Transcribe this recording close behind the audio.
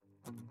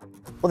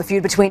Well, the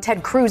feud between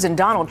Ted Cruz and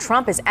Donald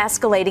Trump is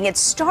escalating. It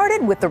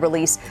started with the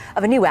release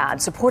of a new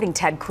ad supporting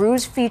Ted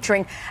Cruz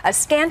featuring a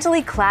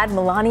scantily clad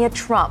Melania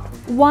Trump.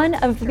 One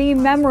of the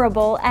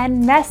memorable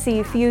and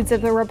messy feuds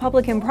of the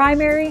Republican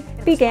primary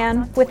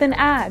began with an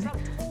ad.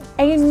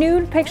 A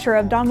nude picture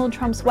of Donald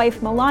Trump's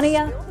wife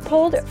Melania,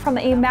 pulled from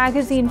a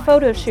magazine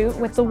photo shoot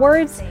with the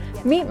words,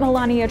 "Meet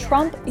Melania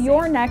Trump,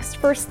 your next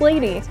First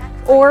Lady,"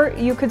 or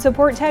 "You could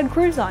support Ted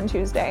Cruz on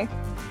Tuesday."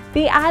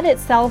 The ad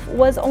itself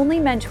was only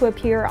meant to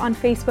appear on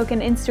Facebook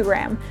and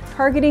Instagram,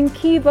 targeting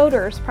key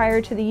voters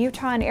prior to the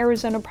Utah and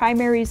Arizona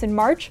primaries in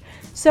March,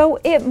 so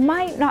it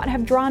might not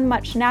have drawn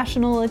much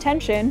national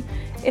attention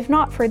if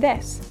not for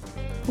this.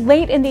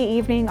 Late in the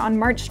evening on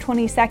March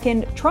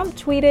 22nd, Trump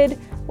tweeted,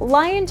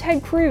 "Lion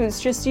Ted Cruz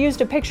just used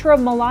a picture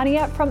of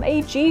Melania from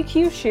a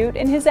GQ shoot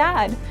in his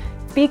ad.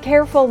 Be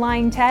careful,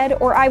 lying Ted,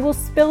 or I will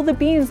spill the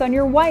beans on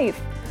your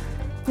wife."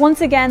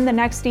 Once again, the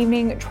next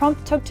evening,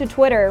 Trump took to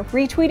Twitter,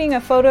 retweeting a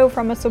photo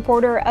from a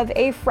supporter of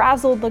a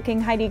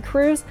frazzled-looking Heidi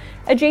Cruz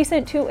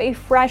adjacent to a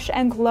fresh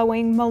and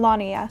glowing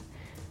Melania.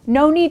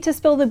 "No need to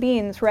spill the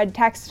beans," read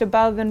text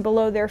above and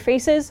below their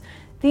faces.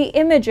 "The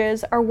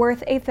images are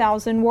worth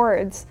 1,000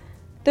 words."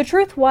 The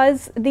truth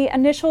was, the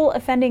initial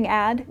offending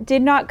ad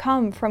did not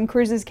come from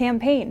Cruz's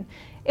campaign.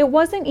 It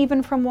wasn't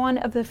even from one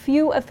of the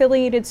few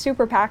affiliated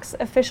super PACs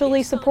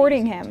officially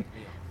supporting him.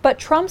 But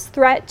Trump's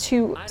threat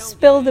to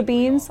spill the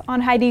beans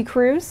on Heidi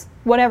Cruz,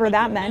 whatever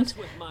that meant,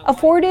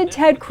 afforded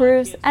Ted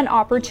Cruz an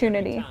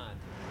opportunity.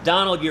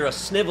 "Donald, you're a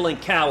sniveling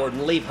coward,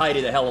 and leave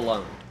Heidi the hell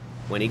alone."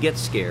 When he gets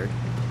scared,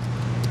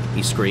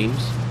 he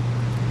screams,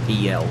 he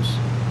yells,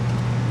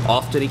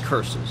 often he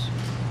curses,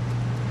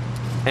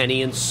 and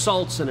he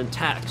insults and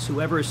attacks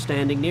whoever is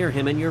standing near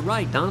him. And you're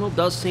right, Donald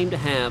does seem to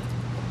have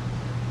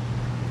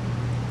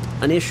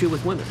an issue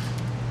with women.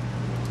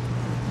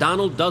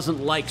 Donald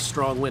doesn't like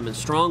strong women.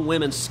 Strong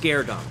women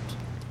scare Donald.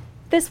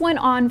 This went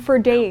on for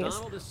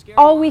days.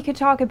 All we could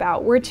talk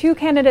about were two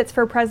candidates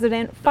for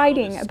president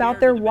fighting about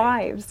their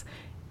wives.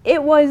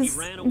 It was,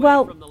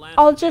 well,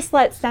 I'll just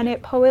let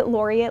Senate Poet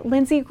Laureate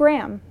Lindsey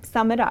Graham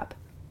sum it up.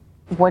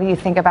 What do you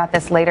think about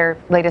this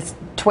latest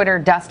Twitter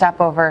dust-up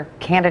over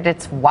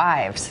candidates'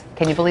 wives?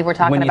 Can you believe we're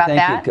talking about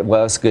that?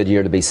 Well, it's a good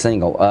year to be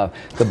single.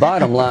 The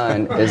bottom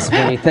line is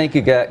when you think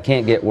you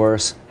can't get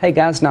worse, hey,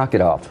 guys, knock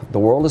it off. The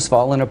world is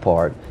falling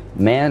apart.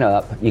 Man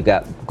up. You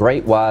got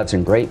great wives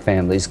and great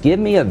families. Give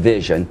me a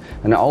vision,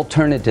 an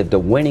alternative to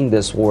winning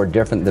this war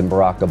different than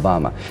Barack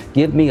Obama.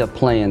 Give me a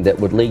plan that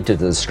would lead to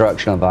the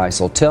destruction of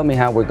ISIL. Tell me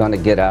how we're going to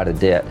get out of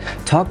debt.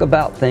 Talk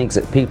about things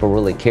that people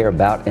really care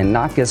about and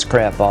knock this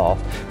crap off,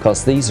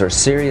 because these are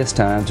serious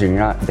times and you're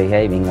not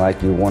behaving like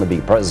you want to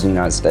be president of the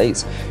United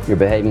States. You're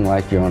behaving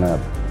like you're on a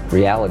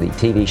reality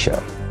TV show.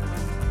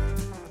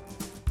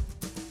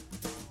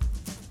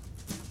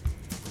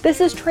 This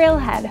is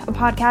Trailhead, a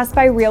podcast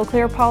by Real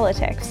Clear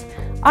Politics.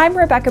 I'm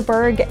Rebecca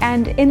Berg,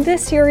 and in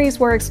this series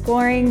we're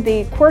exploring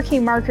the quirky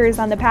markers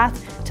on the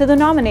path to the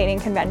nominating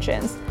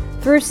conventions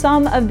through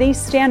some of these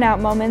standout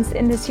moments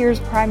in this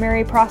year's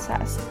primary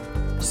process.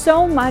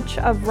 So much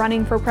of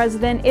running for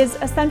president is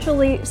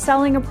essentially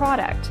selling a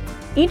product.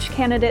 Each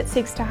candidate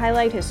seeks to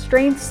highlight his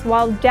strengths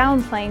while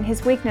downplaying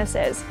his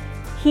weaknesses.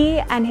 He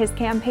and his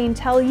campaign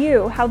tell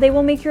you how they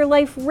will make your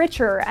life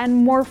richer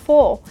and more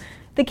full.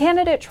 The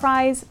candidate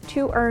tries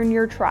to earn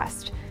your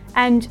trust,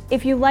 and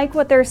if you like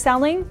what they're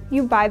selling,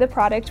 you buy the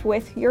product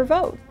with your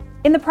vote.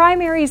 In the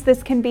primaries,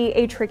 this can be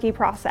a tricky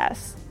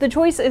process. The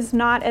choice is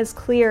not as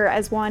clear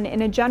as one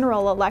in a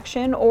general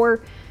election,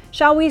 or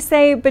shall we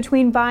say,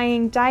 between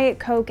buying Diet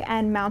Coke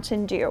and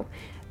Mountain Dew.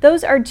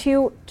 Those are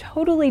two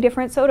totally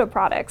different soda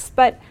products,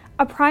 but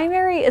a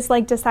primary is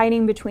like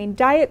deciding between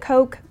Diet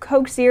Coke,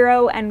 Coke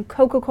Zero, and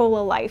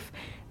Coca-Cola Life.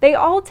 They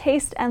all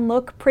taste and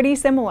look pretty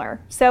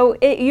similar, so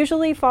it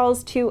usually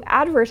falls to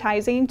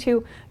advertising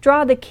to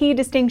draw the key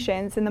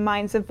distinctions in the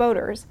minds of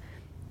voters.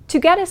 To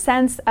get a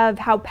sense of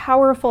how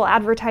powerful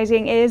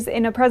advertising is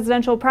in a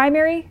presidential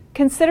primary,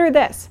 consider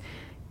this.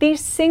 The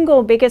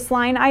single biggest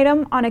line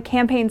item on a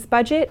campaign's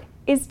budget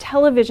is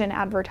television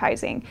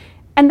advertising,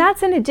 and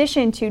that's in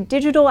addition to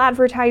digital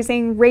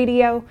advertising,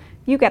 radio,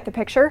 you get the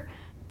picture.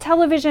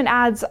 Television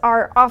ads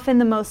are often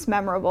the most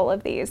memorable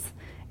of these.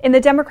 In the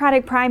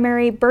Democratic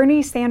primary,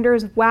 Bernie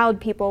Sanders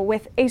wowed people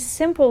with a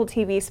simple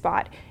TV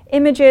spot,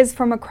 images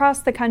from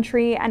across the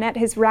country and at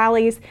his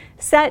rallies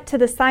set to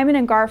the Simon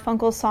and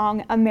Garfunkel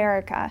song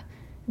America.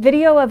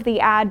 Video of the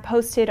ad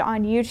posted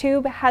on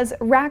YouTube has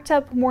racked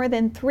up more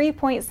than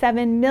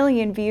 3.7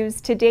 million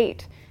views to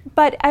date.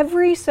 But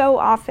every so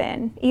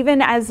often, even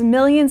as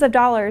millions of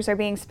dollars are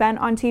being spent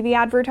on TV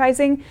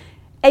advertising,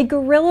 a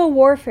guerrilla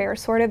warfare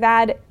sort of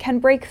ad can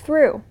break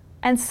through.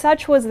 And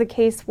such was the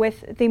case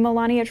with the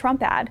Melania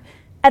Trump ad.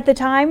 At the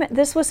time,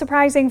 this was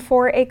surprising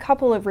for a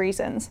couple of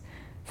reasons.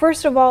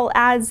 First of all,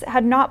 ads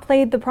had not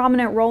played the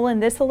prominent role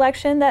in this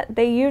election that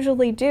they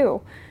usually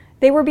do.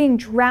 They were being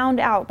drowned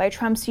out by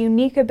Trump's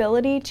unique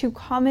ability to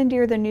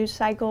commandeer the news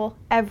cycle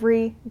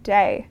every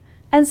day.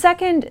 And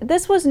second,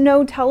 this was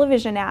no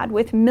television ad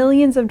with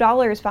millions of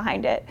dollars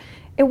behind it.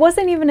 It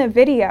wasn't even a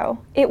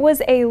video. It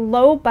was a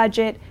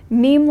low-budget,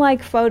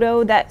 meme-like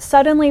photo that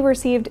suddenly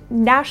received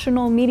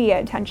national media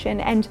attention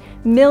and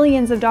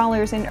millions of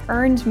dollars in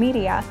earned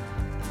media,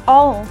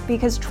 all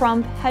because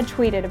Trump had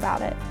tweeted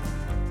about it.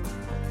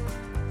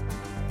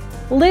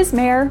 Liz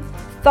Mair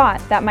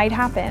thought that might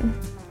happen.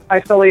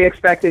 I fully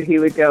expected he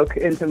would go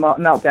into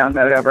meltdown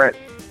mode over it.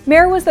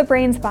 Mair was the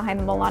brains behind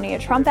the Melania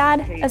Trump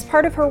ad as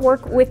part of her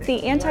work with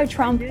the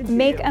anti-Trump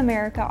Make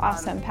America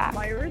Awesome PAC.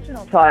 My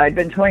original thought, I'd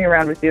been toying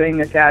around with doing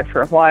this ad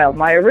for a while.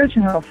 My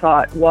original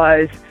thought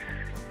was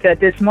that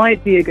this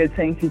might be a good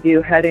thing to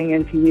do heading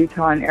into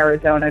Utah and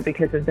Arizona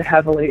because of the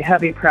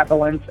heavy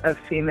prevalence of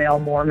female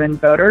Mormon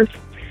voters.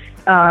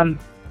 Some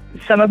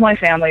of my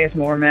family is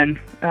Mormon,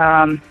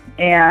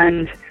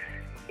 and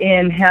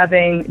in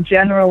having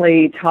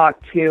generally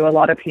talked to a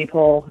lot of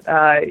people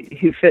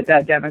who fit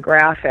that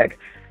demographic,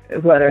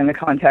 whether in the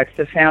context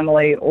of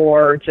family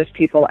or just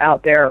people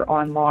out there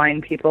online,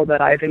 people that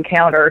I've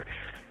encountered,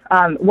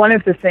 one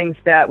of the things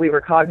that we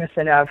were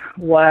cognizant of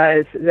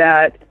was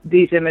that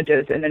these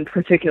images, and in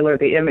particular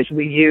the image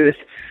we used,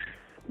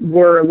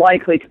 were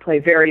likely to play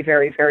very,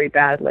 very, very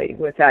badly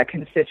with that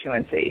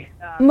constituency.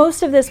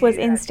 Most of this was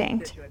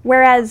instinct,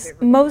 whereas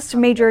most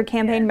major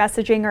campaign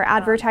messaging or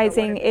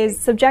advertising is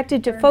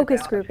subjected to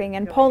focus grouping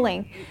and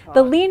polling.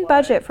 The lean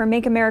budget for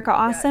Make America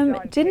Awesome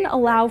didn't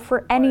allow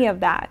for any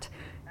of that.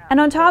 And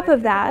on top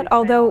of that,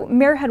 although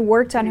Mair had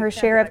worked on her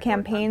share of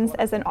campaigns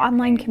as an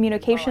online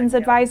communications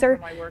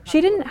advisor, she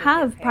didn't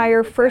have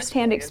prior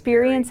firsthand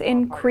experience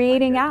in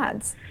creating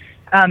ads.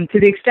 To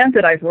the extent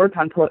that I've worked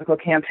on political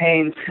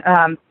campaigns,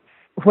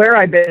 where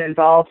I've been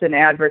involved in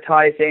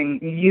advertising,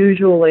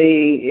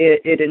 usually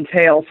it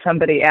entails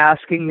somebody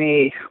asking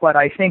me what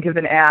I think of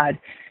an ad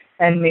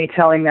and me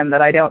telling them that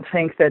I don't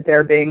think that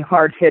they're being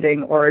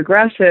hard-hitting or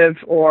aggressive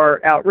or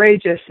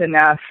outrageous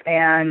enough,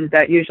 and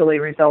that usually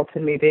results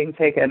in me being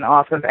taken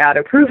off of ad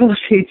approval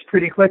sheets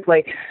pretty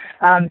quickly.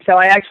 So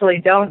I actually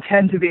don't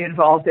tend to be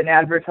involved in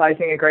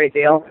advertising a great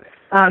deal.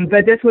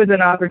 But this was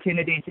an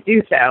opportunity to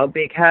do so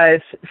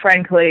because,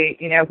 frankly,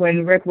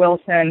 when Rick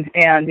Wilson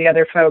and the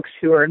other folks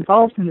who were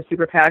involved in the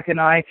Super PAC and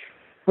I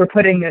were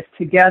putting this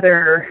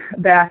together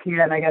back in,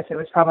 I guess it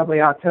was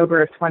probably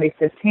October of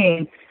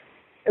 2015,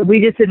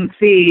 we just didn't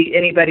see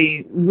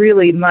anybody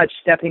really much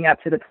stepping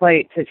up to the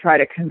plate to try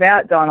to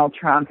combat Donald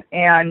Trump.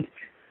 And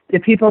the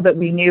people that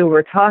we knew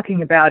were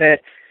talking about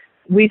it,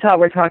 we thought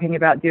were talking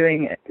about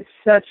doing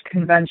such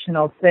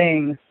conventional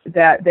things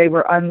that they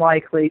were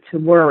unlikely to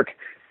work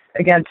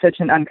against such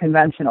an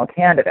unconventional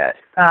candidate.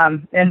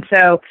 And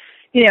so,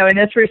 in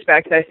this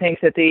respect, I think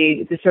that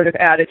the sort of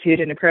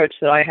attitude and approach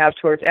that I have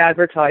towards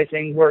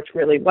advertising worked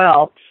really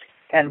well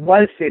and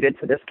was suited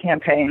to this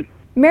campaign.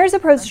 Mair's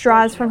approach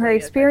draws from her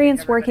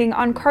experience working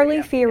on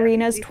Carly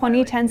Fiorina's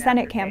 2010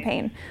 Senate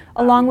campaign,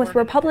 along with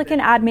Republican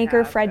ad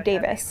maker Fred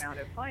Davis.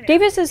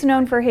 Davis is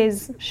known for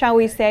his, shall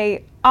we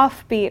say,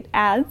 offbeat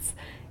ads.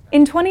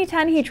 In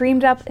 2010, he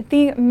dreamed up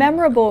the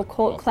memorable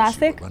cult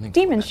classic,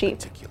 Demon Sheep.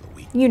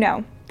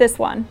 This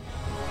one.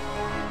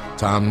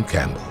 Tom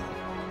Campbell.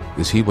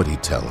 Is he what he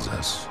tells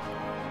us?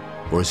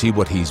 Or is he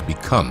what he's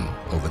become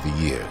over the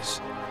years?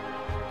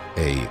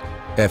 A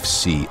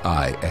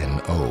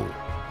FCINO,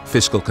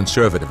 fiscal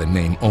conservative in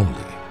name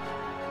only.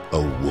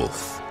 A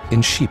wolf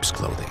in sheep's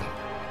clothing.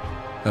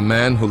 A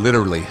man who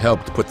literally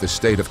helped put the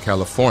state of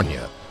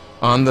California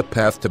on the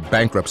path to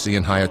bankruptcy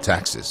and higher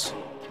taxes.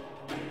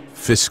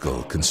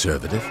 Fiscal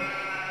conservative?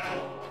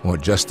 Or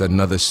just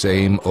another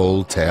same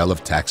old tale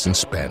of tax and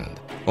spend,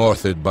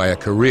 authored by a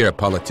career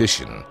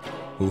politician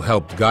who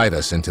helped guide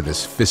us into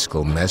this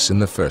fiscal mess in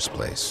the first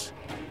place?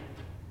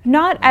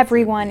 Not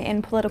everyone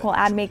in political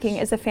ad making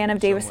is a fan of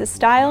Davis's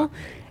style.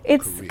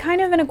 It's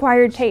kind of an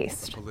acquired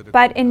taste.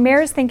 But in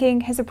Mair's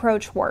thinking, his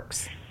approach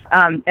works.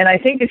 And I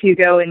think if you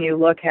go and you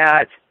look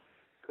at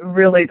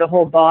really the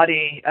whole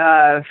body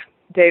of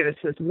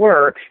Davis's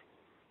work,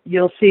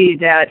 you'll see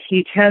that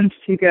he tends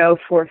to go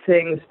for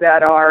things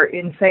that are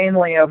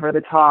insanely over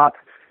the top,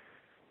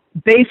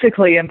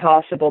 basically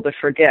impossible to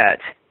forget,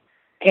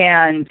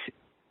 and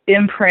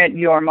imprint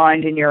your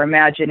mind and your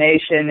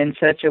imagination in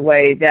such a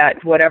way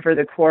that whatever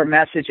the core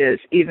message is,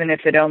 even if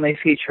it only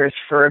features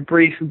for a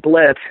brief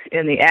blip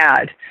in the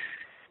ad,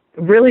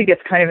 really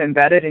gets kind of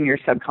embedded in your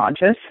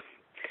subconscious.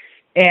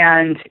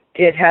 And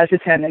it has a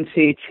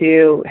tendency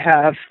to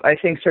have, I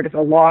think, sort of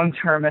a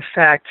long-term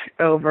effect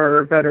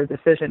over voter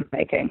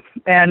decision-making.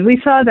 And we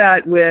saw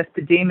that with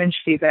the Demon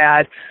Sheep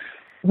ad.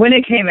 When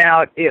it came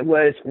out, it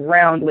was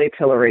roundly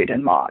pilloried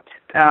and mocked.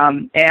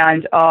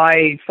 And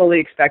I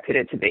fully expected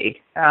it to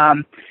be.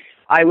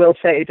 I will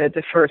say that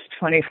the first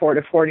 24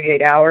 to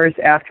 48 hours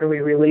after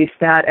we released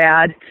that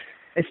ad,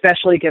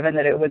 especially given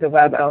that it was a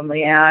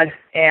web-only ad,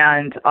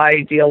 and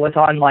I deal with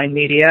online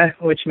media,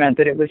 which meant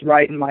that it was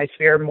right in my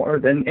sphere more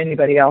than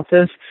anybody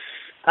else's.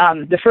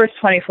 The first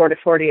 24 to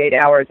 48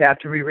 hours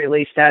after we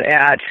released that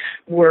ad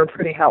were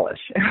pretty hellish.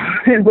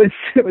 It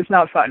was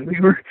not fun. We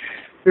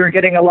were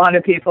getting a lot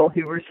of people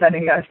who were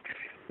sending us,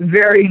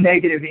 very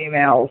negative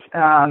emails,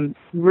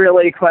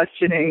 really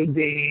questioning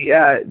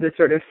the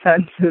sort of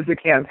sense of the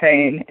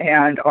campaign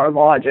and our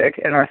logic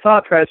and our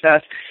thought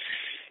process.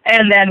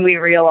 And then we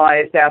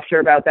realized after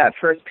about that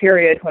first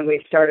period, when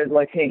we started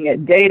looking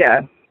at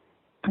data,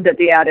 that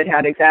the ad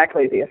had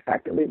exactly the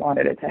effect that we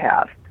wanted it to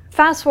have.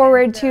 Fast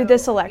forward to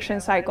this election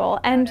cycle,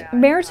 and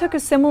Mayor took a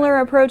similar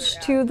approach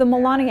to the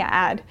Melania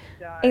ad,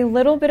 a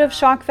little bit of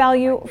shock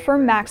value for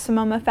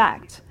maximum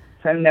effect.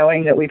 So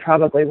knowing that we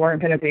probably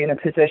weren't going to be in a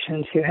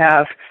position to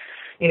have,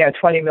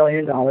 $20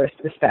 million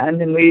to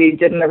spend, and we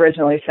didn't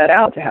originally set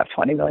out to have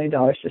 $20 million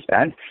to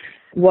spend,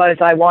 was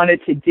I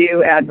wanted to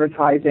do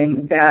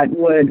advertising that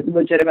would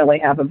legitimately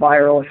have a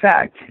viral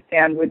effect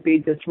and would be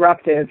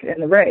disruptive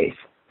in the race.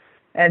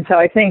 And so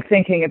I think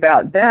thinking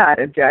about that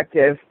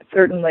objective,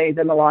 certainly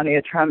the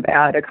Melania Trump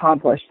ad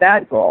accomplished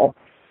that goal.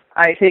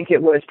 I think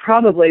it was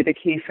probably the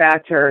key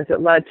factor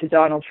that led to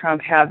Donald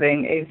Trump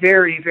having a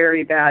very,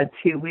 very bad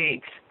 2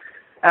 weeks,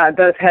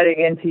 both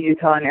heading into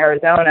Utah and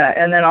Arizona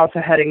and then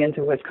also heading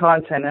into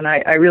Wisconsin. And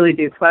I really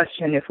do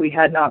question if we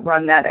had not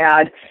run that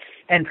ad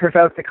and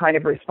provoked the kind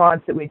of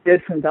response that we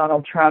did from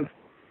Donald Trump,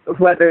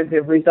 whether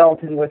the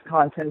result in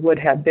Wisconsin would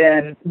have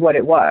been what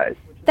it was.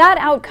 That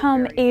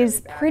outcome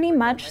is pretty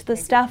much the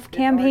stuff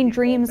campaign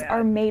dreams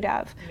are made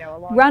of.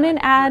 Run an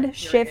ad,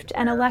 shift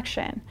an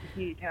election.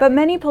 But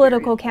many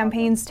political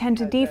campaigns tend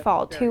to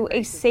default to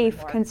a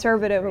safe,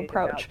 conservative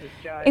approach,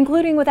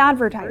 including with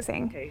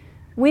advertising.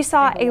 We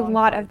saw a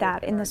lot of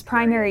that in this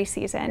primary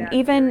season,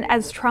 even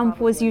as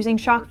Trump was using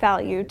shock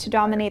value to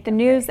dominate the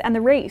news and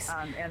the race.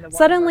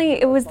 Suddenly,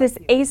 it was this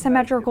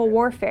asymmetrical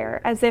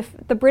warfare, as if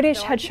the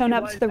British had shown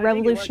up to the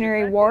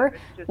Revolutionary War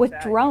with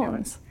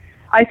drones.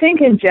 I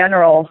think in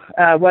general,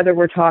 whether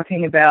we're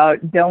talking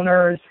about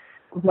donors,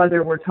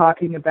 whether we're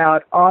talking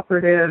about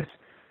operatives,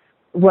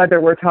 whether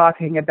we're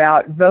talking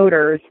about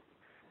voters,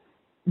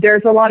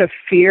 there's a lot of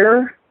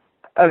fear,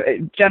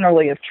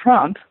 generally of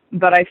Trump,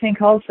 but I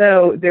think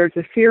also there's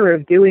a fear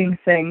of doing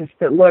things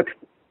that look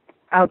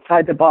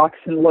outside the box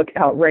and look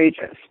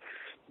outrageous.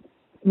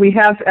 We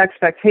have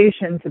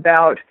expectations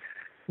about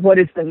what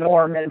is the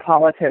norm in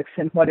politics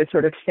and what is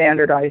sort of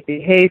standardized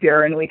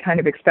behavior, and we kind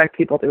of expect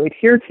people to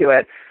adhere to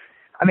it.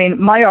 I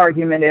mean, my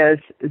argument is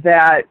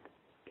that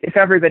if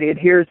everybody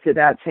adheres to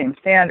that same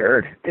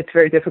standard, it's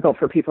very difficult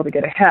for people to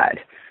get ahead.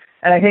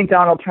 And I think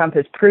Donald Trump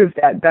has proved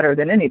that better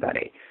than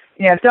anybody.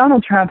 If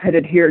Donald Trump had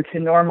adhered to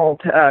normal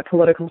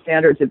political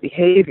standards of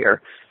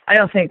behavior, I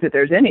don't think that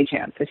there's any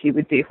chance that he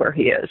would be where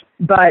he is.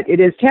 But it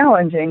is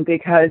challenging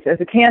because as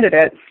a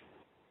candidate,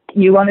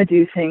 you want to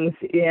do things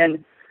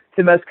in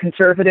the most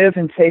conservative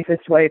and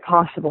safest way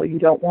possible. You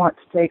don't want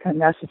to take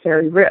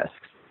unnecessary risks.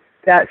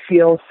 That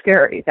feels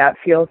scary. That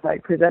feels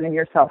like presenting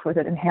yourself with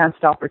an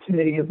enhanced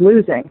opportunity of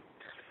losing.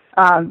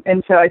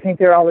 And so I think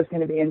there are always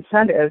going to be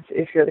incentives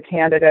if you're the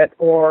candidate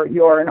or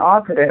you're an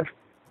operative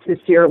to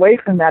steer away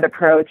from that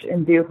approach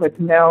and do what's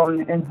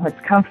known and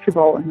what's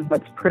comfortable and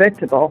what's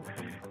predictable,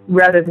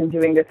 rather than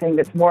doing the thing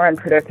that's more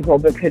unpredictable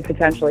but could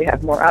potentially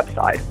have more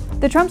upside.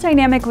 The Trump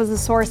dynamic was a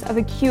source of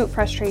acute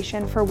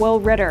frustration for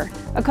Will Ritter,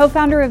 a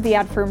co-founder of the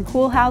ad firm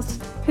Pool House,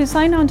 who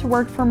signed on to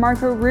work for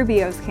Marco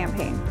Rubio's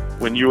campaign.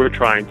 When you were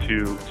trying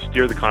to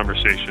steer the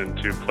conversation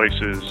to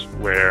places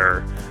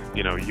where,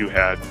 you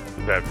had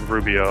that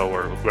Rubio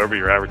or whoever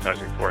you're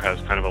advertising for has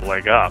kind of a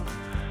leg up,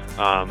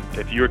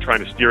 if you were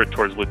trying to steer it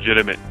towards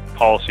legitimate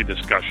policy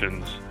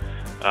discussions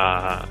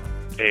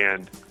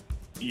and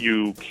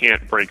you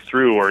can't break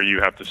through, or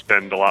you have to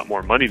spend a lot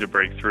more money to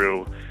break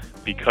through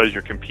because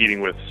you're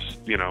competing with,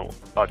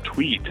 a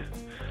tweet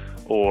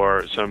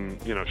or some,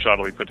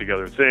 shoddily put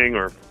together thing,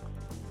 or,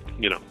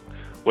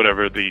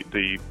 whatever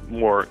the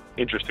more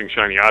interesting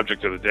shiny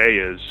object of the day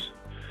is,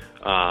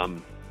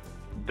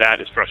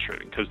 that is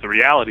frustrating, because the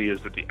reality is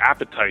that the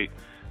appetite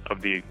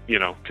of the,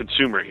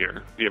 consumer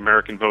here, the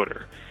American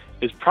voter,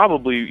 is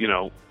probably,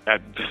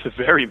 at the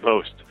very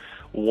most,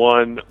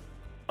 one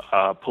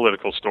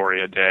political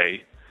story a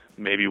day,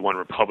 maybe one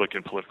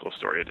Republican political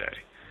story a day.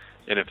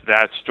 And if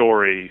that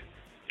story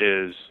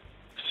is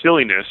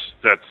silliness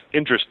that's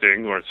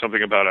interesting, or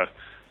something about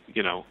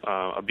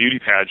a beauty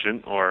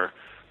pageant or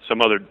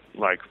some other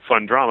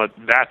fun drama,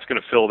 that's going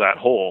to fill that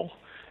hole.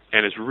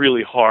 And it's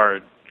really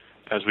hard,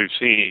 as we've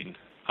seen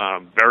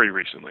very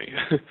recently,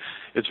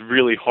 it's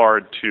really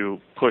hard to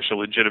push a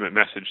legitimate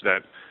message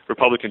that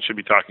Republicans should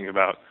be talking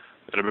about,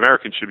 that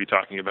Americans should be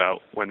talking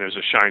about, when there's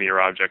a shinier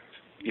object,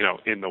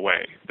 in the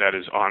way that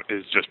is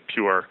just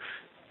pure,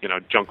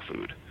 junk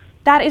food.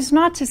 That is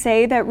not to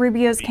say that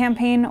Rubio's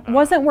campaign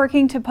wasn't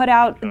working to put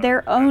out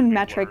their own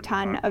metric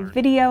ton of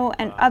video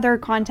and other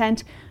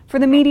content for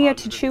the media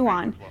to chew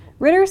on.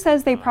 Ritter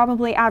says they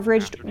probably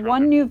averaged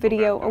one new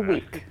video a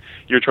week.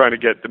 You're trying to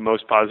get the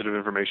most positive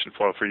information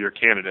flow for your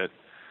candidate,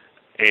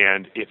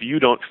 and if you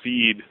don't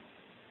feed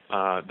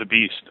the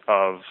beast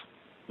of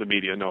the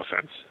media, no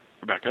offense,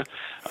 Rebecca,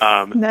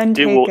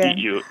 it will eat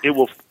you. It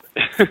will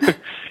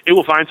it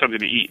will find something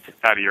to eat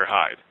out of your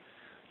hide.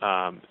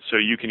 So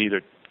you can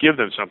either give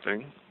them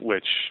something,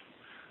 which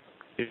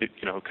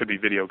could be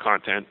video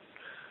content,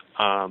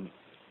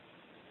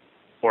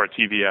 or a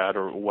TV ad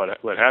or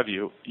what have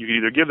you, you could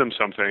either give them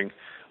something,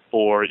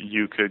 or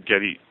you could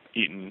get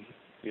eaten,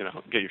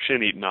 get your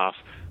shin eaten off.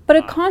 But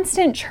a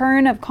constant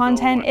churn of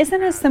content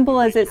isn't as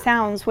simple as it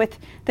sounds with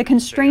the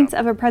constraints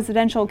of a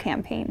presidential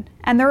campaign,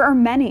 and there are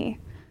many.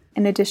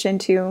 In addition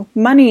to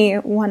money,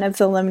 one of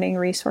the limiting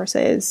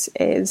resources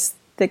is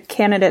the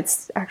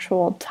candidate's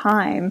actual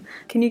time.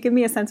 Can you give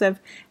me a sense of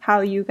how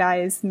you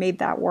guys made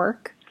that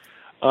work?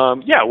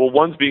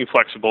 One's being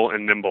flexible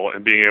and nimble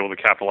and being able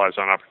to capitalize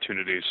on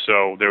opportunities.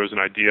 So there was an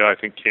idea, I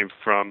think, came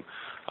from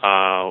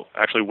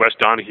actually Wes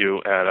Donahue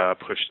at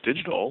Push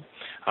Digital,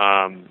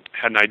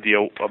 had an idea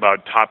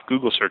about top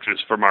Google searches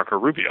for Marco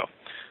Rubio.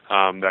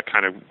 That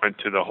kind of went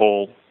to the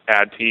whole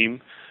ad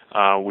team.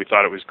 We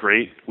thought it was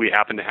great. We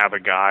happened to have a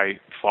guy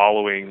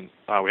following,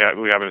 we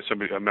have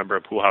a member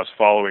of Pool House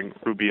following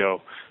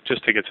Rubio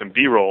just to get some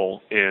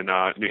B-roll in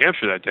New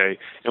Hampshire that day,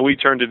 and we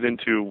turned it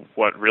into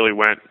what really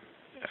went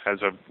as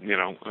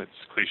it's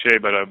cliche,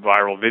 but a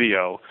viral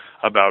video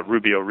about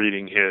Rubio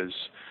reading his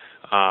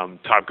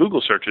top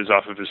Google searches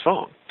off of his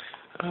phone.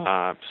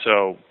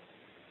 So,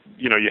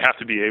 you have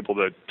to be able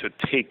to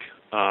take,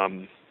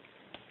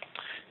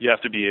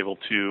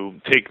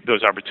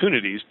 those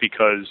opportunities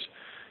because,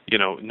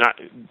 not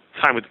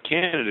time with the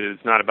candidate is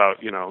not about,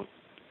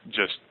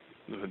 just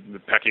the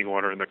pecking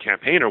order in the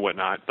campaign or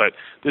whatnot, but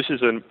this is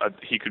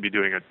he could be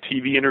doing a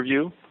TV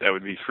interview that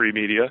would be free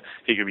media.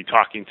 He could be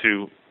talking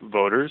to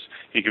voters.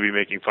 He could be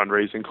making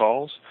fundraising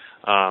calls.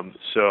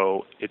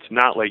 So it's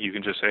not like you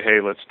can just say, hey,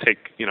 let's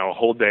take a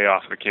whole day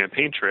off the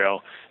campaign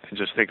trail and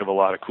just think of a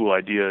lot of cool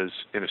ideas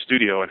in a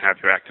studio and have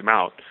you act them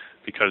out,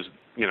 because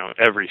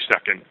every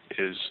second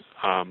is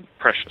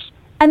precious.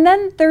 And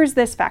then there's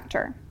this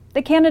factor,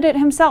 the candidate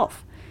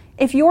himself.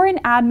 If you're an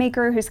ad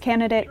maker whose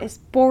candidate is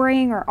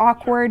boring or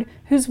awkward,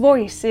 whose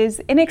voice is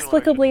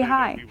inexplicably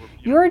high,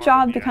 your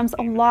job becomes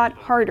a lot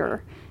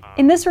harder.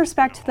 In this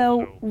respect,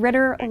 though,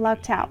 Ritter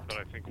lucked out. But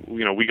I think,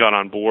 we got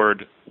on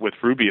board with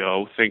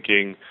Rubio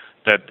thinking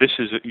that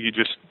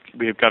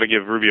we've got to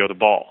give Rubio the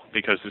ball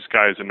because this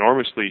guy is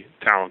enormously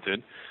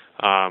talented.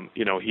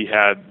 He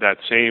had that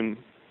same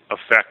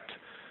effect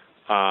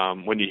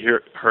when you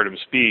heard him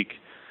speak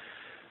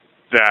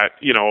that,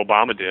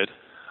 Obama did.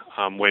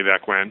 Way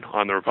back when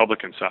on the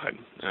Republican side,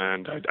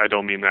 and I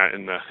don't mean that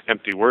in the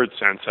empty word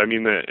sense. I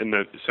mean that in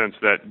the sense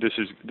that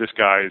this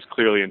guy is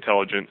clearly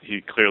intelligent. He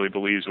clearly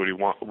believes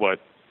what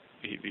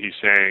he's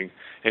saying,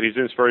 and he's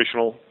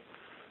inspirational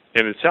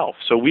in itself.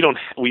 So we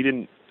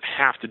didn't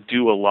have to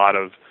do a lot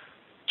of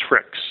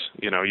tricks.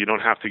 You don't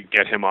have to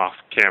get him off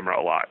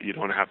camera a lot. You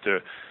don't have to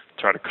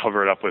try to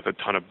cover it up with a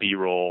ton of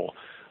B-roll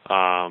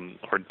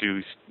or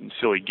do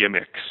silly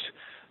gimmicks.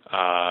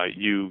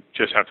 You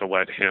just have to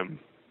let him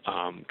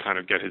kind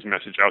of get his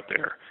message out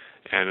there,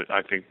 and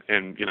I think,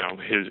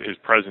 his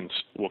presence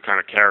will kind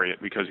of carry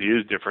it because he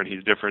is different.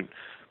 He's different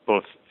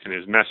both in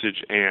his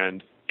message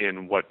and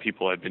in what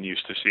people had been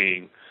used to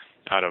seeing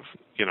out of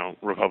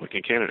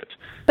Republican candidates.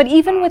 But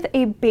even with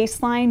a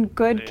baseline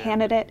good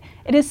candidate,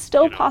 it is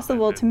still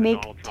possible to make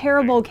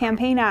terrible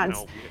campaign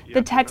ads.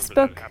 The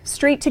textbook,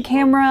 straight to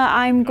camera,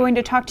 I'm going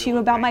to talk to you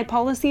about my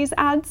policies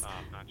ads,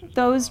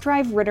 those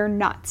drive Ritter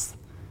nuts.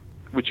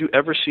 Would you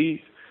ever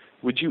see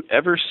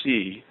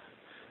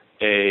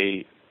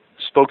a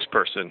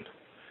spokesperson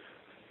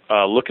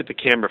look at the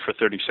camera for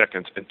 30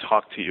 seconds and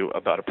talk to you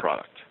about a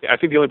product? I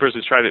think the only person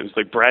who's tried it was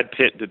like Brad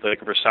Pitt did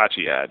like a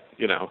Versace ad,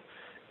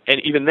 and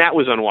even that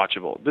was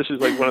unwatchable. This is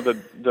like one of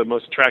the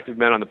most attractive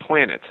men on the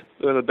planet,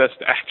 one of the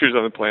best actors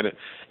on the planet,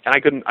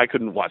 and I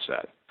couldn't watch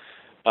that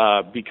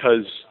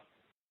because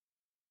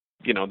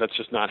that's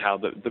just not how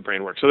the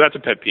brain works. So that's a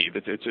pet peeve.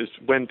 It's just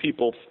when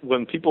people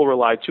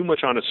rely too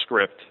much on a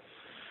script.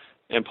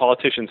 And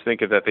politicians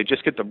think of that they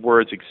just get the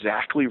words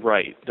exactly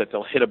right, that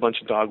they'll hit a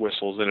bunch of dog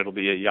whistles and it'll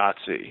be a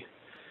Yahtzee.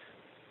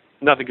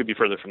 Nothing could be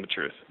further from the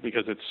truth,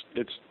 because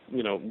it's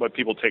what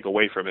people take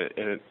away from it,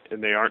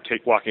 and they aren't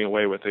walking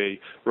away with a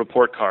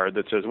report card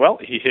that says, well,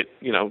 he hit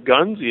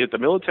guns, he hit the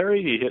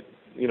military, he hit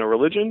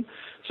religion,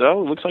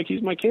 so it looks like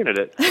he's my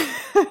candidate.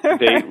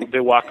 They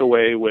walk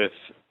away with,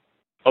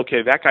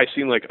 okay, that guy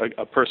seemed like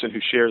a person who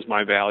shares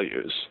my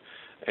values,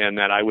 and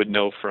that I would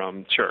know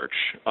from church.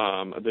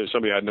 There's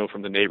somebody I'd know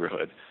from the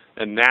neighborhood.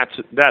 And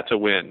that's a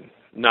win.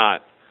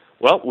 Not,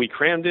 well, we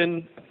crammed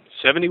in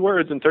 70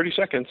 words in 30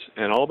 seconds,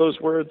 and all those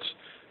words,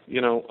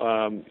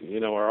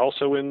 are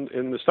also in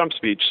the stump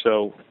speech,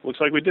 so looks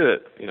like we did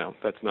it.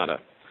 That's not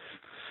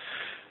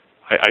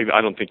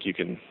I don't think you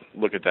can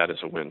look at that as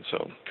a win,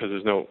 because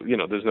there's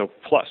no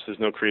plus, there's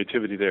no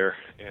creativity there.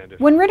 And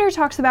when Ritter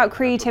talks about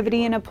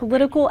creativity in a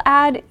political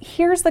ad,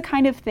 here's the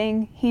kind of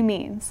thing he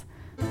means.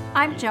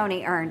 I'm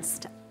Joni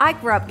Ernst. I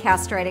grew up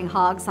castrating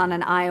hogs on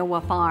an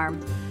Iowa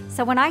farm.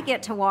 So when I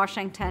get to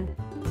Washington,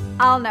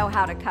 I'll know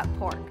how to cut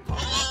pork.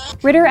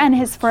 Ritter and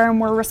his firm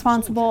were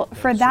responsible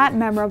for that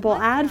memorable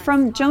ad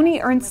from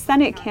Joni Ernst's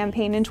Senate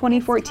campaign in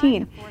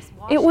 2014.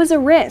 It was a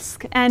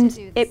risk, and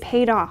it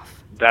paid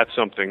off. That's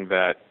something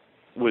that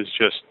was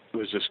just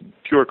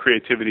pure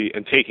creativity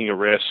and taking a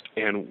risk,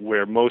 and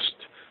where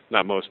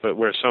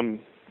some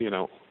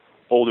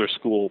older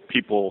school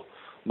people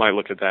might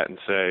look at that and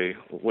say,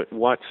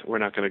 what? We're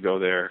not going to go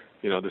there.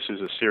 This is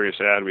a serious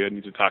ad. We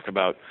need to talk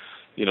about,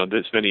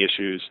 this many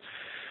issues.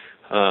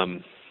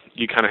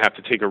 You kind of have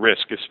to take a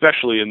risk,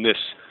 especially in this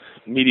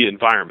media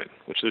environment,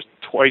 which there's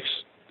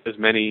twice as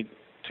many,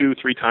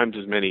 2-3 times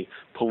as many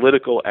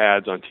political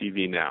ads on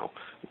TV now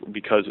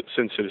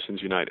since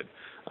Citizens United.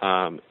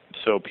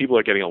 So people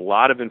are getting a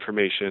lot of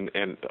information,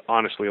 and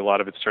honestly, a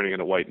lot of it's turning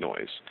into white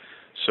noise.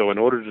 So in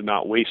order to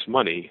not waste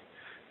money,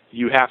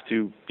 you have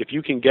to, if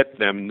you can get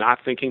them not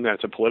thinking that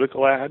it's a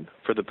political ad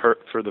for the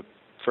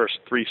first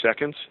 3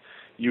 seconds,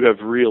 you have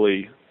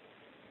really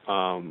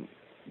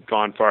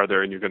gone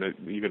farther, and you're going to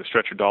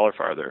stretch your dollar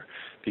farther,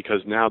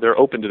 because now they're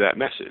open to that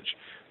message.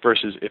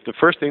 Versus if the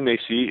first thing they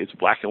see is a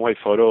black and white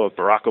photo of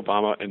Barack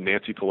Obama and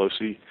Nancy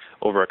Pelosi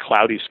over a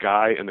cloudy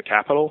sky in the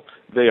Capitol,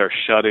 they are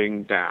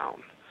shutting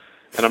down.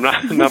 And I'm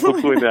not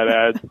poo-pooing that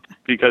ad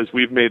because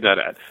we've made that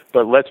ad.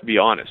 But let's be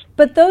honest.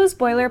 But those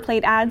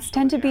boilerplate ads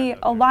tend to be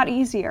a lot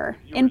easier,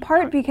 in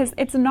part because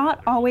it's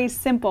not always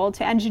simple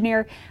to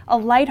engineer a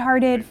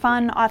lighthearted,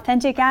 fun,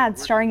 authentic ad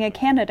starring a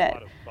candidate.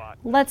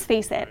 Let's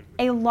face it,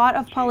 a lot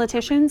of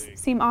politicians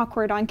seem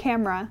awkward on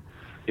camera.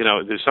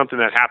 There's something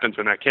that happens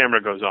when that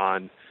camera goes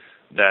on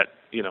that,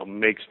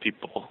 makes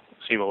people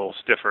seem a little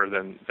stiffer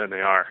than they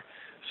are.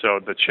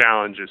 So the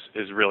challenge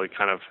is really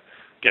kind of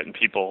getting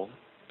people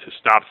to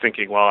stop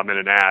thinking, well, I'm in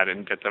an ad,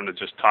 and get them to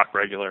just talk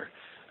regular.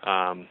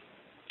 And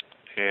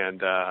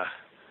that's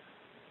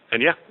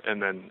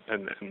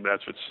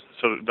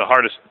so the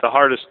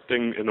hardest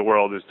thing in the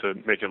world is to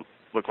make it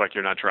look like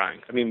you're not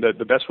trying. I mean,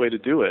 the best way to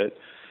do it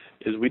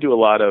is we do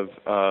a lot of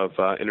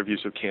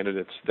interviews with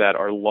candidates that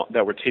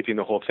we're taping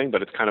the whole thing,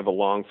 but it's kind of a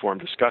long form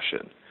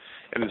discussion.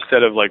 And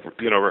instead of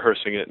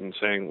rehearsing it and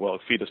saying, well,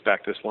 feed us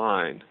back this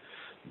line,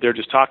 they're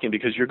just talking,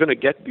 because you're going to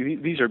get,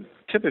 these are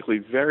typically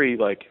very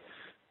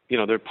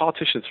they're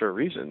politicians for a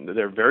reason.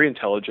 They're very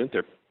intelligent,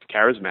 they're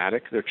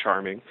charismatic, they're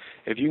charming.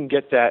 If you can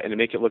get that and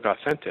make it look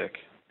authentic,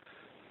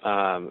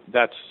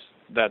 that's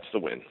the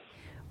win.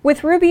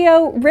 With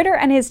Rubio, Ritter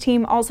and his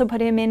team also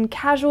put him in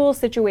casual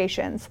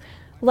situations.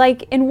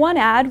 Like in one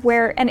ad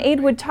where an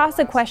aide would toss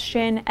a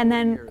question and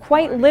then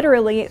quite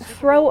literally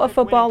throw a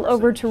football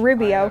over to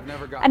Rubio,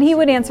 and he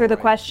would answer the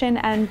question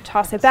and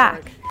toss it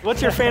back.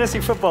 What's your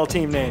fantasy football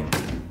team name?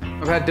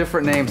 I've had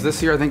different names.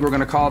 This year I think we're going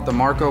to call it the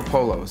Marco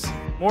Polos.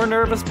 More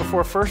nervous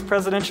before first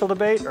presidential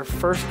debate or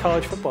first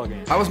college football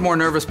game? I was more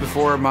nervous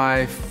before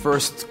my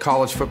first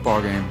college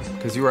football game,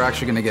 because you were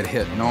actually going to get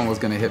hit. No one was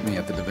going to hit me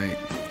at the debate.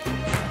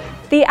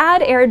 The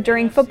ad aired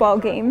during football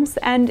games,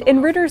 and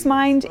in Ritter's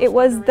mind, it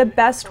was the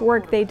best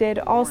work they did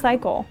all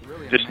cycle.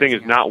 This thing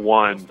is not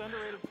one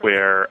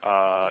where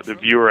the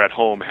viewer at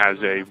home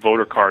has a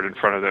voter card in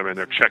front of them and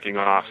they're checking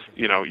off,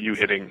 you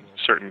hitting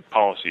certain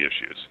policy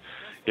issues.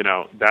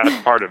 That's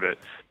part of it.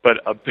 But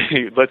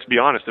let's be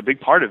honest, a big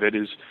part of it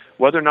is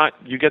whether or not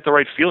you get the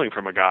right feeling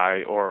from a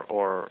guy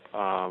or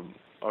a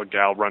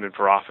gal running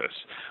for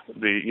office.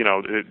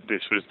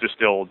 This was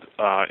distilled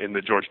in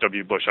the George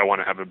W. Bush "I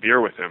want to have a beer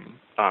with him"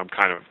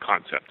 kind of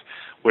concept,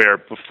 where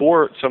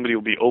before somebody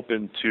will be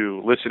open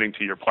to listening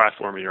to your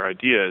platform and your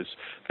ideas,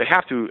 they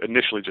have to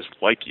initially just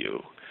like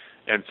you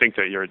and think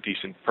that you're a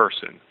decent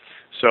person.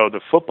 So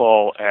the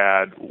football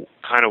ad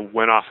kind of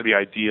went off of the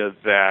idea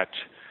that,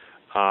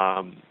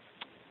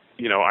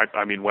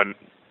 when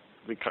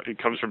it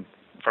comes from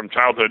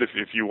childhood,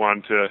 if you're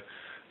going to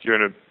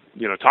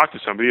talk to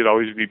somebody, it'd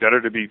always be better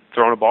to be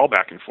throwing a ball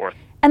back and forth.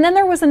 And then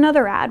there was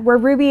another ad where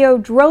Rubio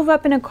drove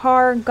up in a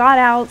car, got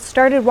out,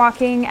 started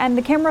walking, and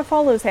the camera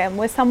follows him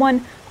with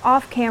someone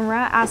off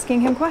camera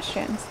asking him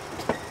questions.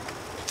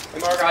 Hey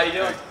Marco, how you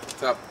doing?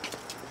 What's up?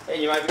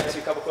 Hey, you mind if I ask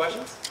you a couple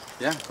questions?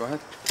 Yeah, go ahead.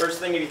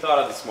 First thing have you thought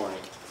of this morning?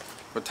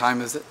 What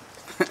time is it?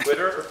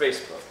 Twitter or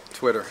Facebook?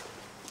 Twitter.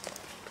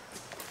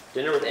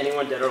 Dinner with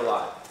anyone dead or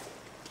alive?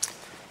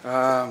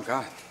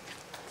 God,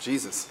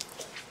 Jesus.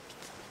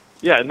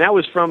 Yeah, and that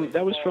was from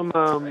that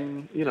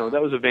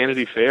was a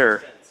Vanity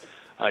Fair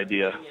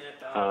idea.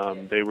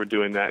 They were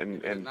doing that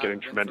and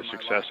getting tremendous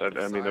success.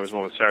 I mean, there was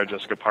one with Sarah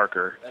Jessica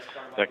Parker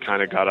that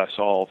kind of got us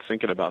all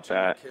thinking about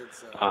that,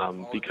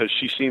 because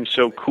she seemed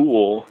so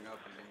cool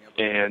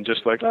and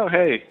just like, oh,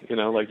 hey,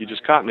 you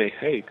just caught me.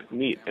 Hey,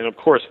 neat. And of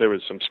course, there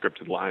was some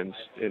scripted lines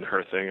in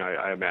her thing,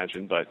 I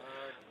imagine, but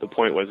the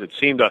point was it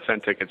seemed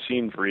authentic, it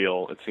seemed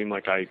real, it seemed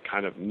like I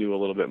kind of knew a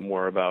little bit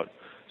more about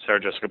Sarah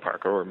Jessica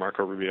Parker or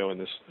Marco Rubio in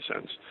this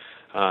sense,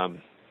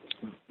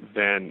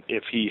 than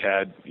if he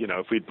had,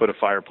 if we'd put a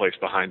fireplace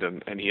behind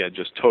him and he had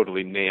just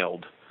totally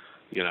nailed,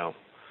 the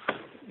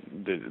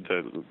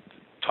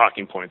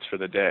talking points for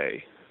the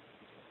day,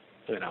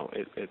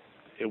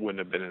 it wouldn't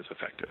have been as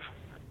effective.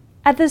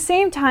 At the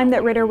same time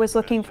that Ritter was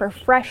looking for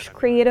fresh,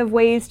 creative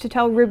ways to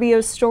tell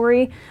Rubio's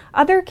story,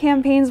 other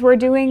campaigns were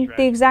doing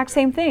the exact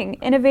same thing,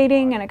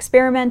 innovating and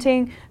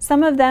experimenting,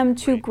 some of them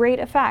to great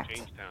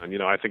effect.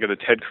 I think of the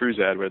Ted Cruz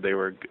ad where they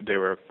were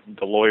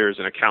the lawyers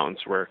and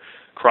accountants were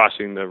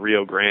crossing the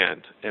Rio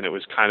Grande, and it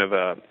was kind of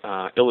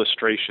a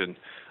illustration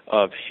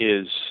of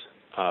his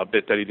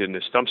bit that he did in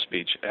his stump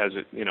speech, as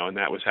it, and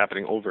that was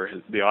happening over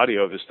the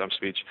audio of his stump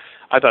speech.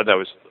 I thought that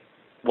was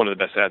one of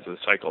the best ads of the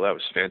cycle. That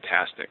was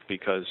fantastic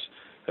because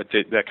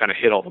that kind of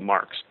hit all the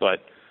marks.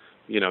 But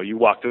you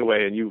walked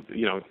away and you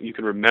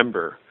can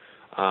remember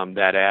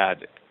that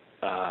ad.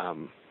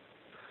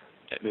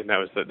 And that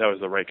was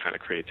the right kind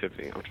of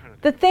creativity.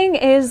 The thing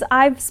is,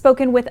 I've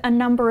spoken with a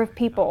number of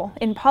people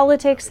in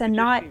politics and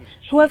not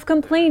who have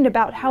complained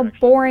about how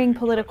boring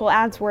political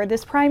ads were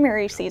this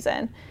primary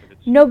season.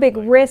 No big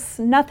risks,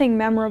 nothing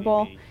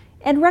memorable.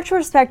 In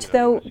retrospect,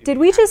 though, did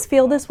we just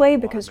feel this way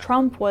because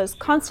Trump was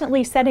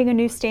constantly setting a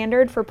new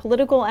standard for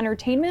political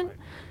entertainment?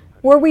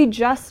 Were we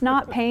just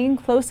not paying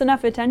close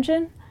enough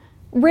attention?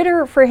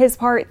 Ritter, for his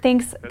part,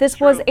 thinks this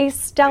was a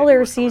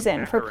stellar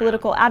season for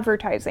political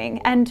advertising,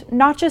 and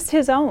not just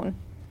his own.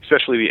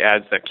 Especially the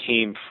ads that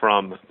came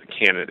from the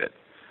candidate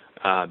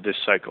this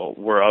cycle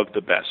were of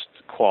the best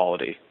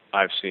quality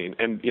I've seen.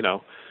 And,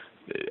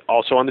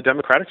 also on the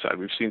Democratic side,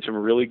 we've seen some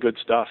really good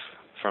stuff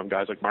from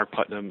guys like Mark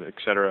Putnam, et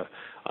cetera,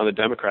 on the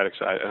Democratic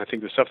side. And I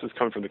think the stuff that's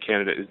coming from the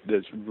candidate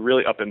is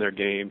really up in their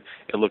game.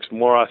 It looks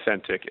more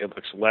authentic. It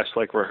looks less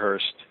like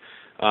rehearsed.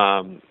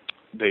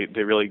 They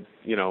really,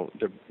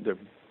 they're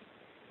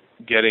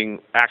getting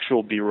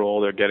actual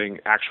B-roll, they're getting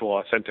actual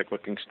authentic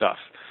looking stuff,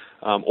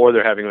 or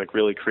they're having like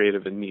really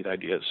creative and neat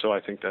ideas. So I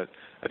think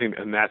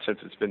in that sense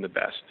it's been the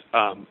best.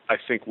 I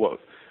think what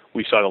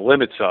we saw the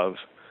limits of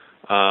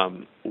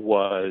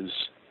was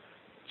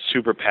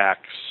super PACs.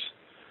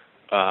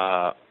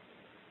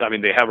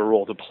 They have a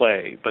role to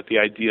play, but the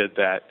idea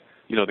that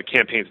the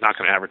campaign's not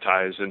going to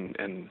advertise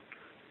and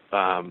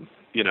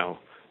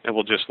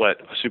we'll just let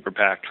a super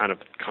PAC kind of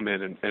come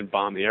in and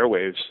bomb the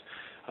airwaves.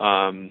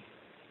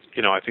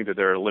 I think that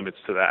there are limits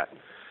to that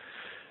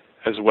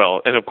as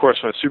well. And of course,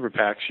 on super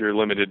PACs, you're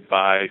limited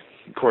by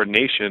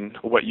coordination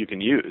of what you can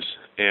use.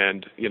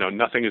 And,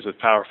 nothing is as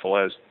powerful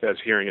as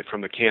hearing it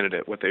from the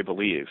candidate, what they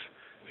believe.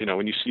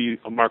 When you see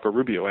a Marco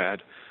Rubio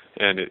ad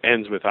and it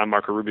ends with, "I'm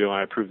Marco Rubio and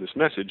I approve this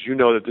message," you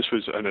know that this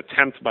was an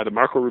attempt by the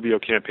Marco Rubio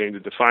campaign to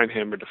define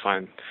him or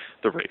define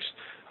the race.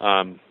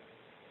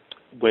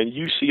 When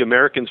you see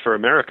Americans for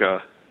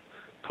America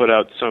put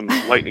out some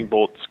lightning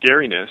bolt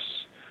scariness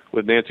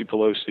with Nancy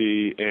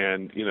Pelosi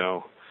and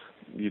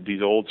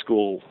these old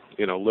school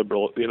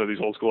liberal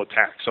these old school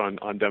attacks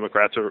on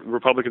Democrats or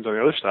Republicans on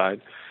the other side,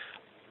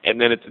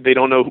 and then they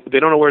don't know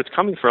where it's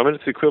coming from, and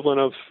it's the equivalent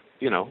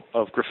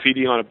of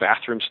graffiti on a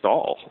bathroom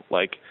stall.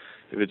 Like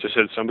if it just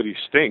said somebody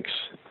stinks,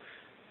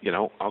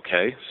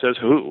 okay, says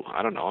who?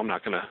 I don't know. I'm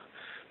not gonna.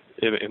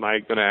 Am I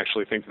gonna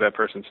actually think that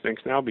person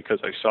stinks now because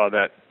I saw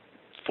that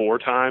 4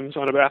 times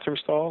on a bathroom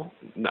stall?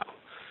 No,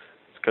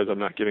 it's because I'm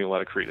not giving a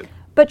lot of credence.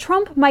 But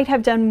Trump might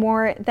have done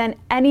more than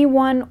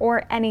anyone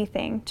or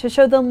anything to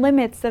show the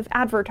limits of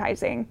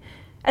advertising.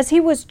 As he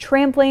was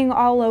trampling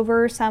all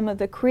over some of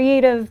the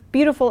creative,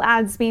 beautiful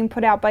ads being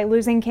put out by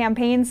losing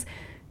campaigns,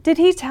 did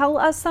he tell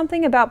us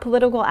something about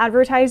political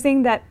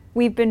advertising that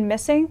we've been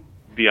missing?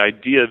 The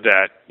idea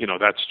that,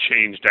 that's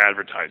changed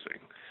advertising,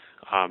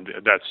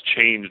 that's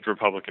changed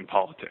Republican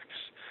politics.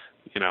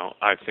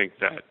 I think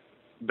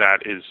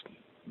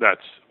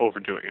that's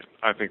overdoing it.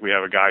 I think we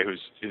have a guy who's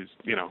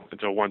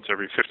it's a once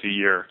every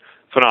 50-year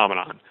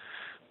phenomenon.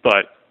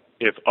 But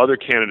if other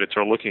candidates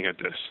are looking at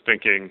this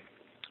thinking,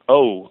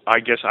 oh, I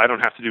guess I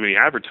don't have to do any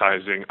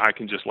advertising, I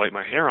can just light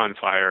my hair on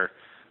fire,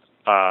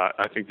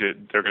 I think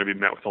that they're going to be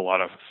met with a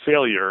lot of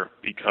failure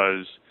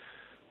because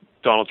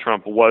Donald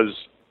Trump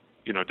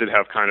did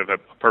have kind of a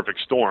perfect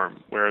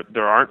storm where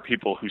there aren't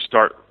people who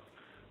start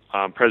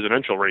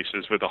presidential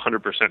races with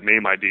 100%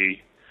 name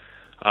ID,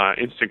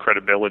 instant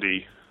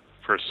credibility,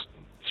 for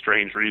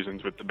strange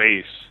reasons with the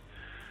base,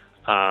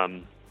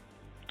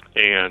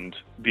 and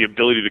the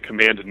ability to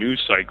command a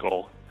news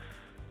cycle,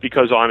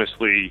 because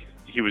honestly,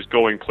 he was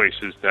going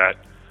places that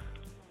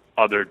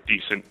other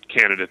decent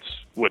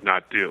candidates would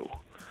not do.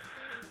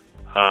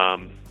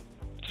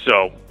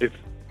 So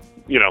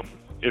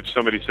if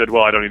somebody said,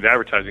 well, I don't need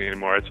advertising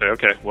anymore, I'd say,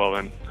 okay, well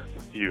then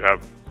I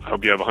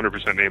hope you have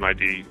 100% name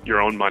ID,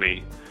 your own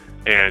money,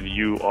 and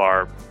you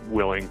are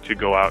willing to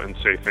go out and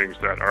say things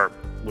that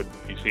would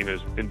be seen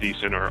as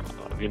indecent or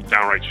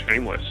downright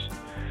shameless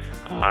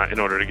in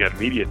order to get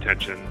media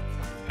attention.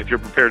 If you're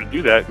prepared to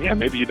do that, yeah,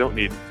 maybe you don't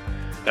need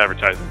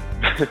advertising,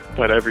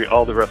 but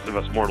all the rest of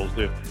us mortals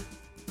do.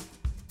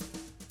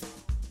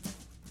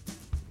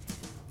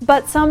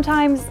 But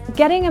sometimes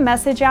getting a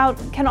message out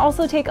can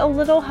also take a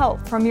little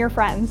help from your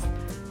friends.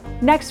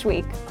 Next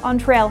week on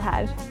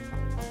Trailhead.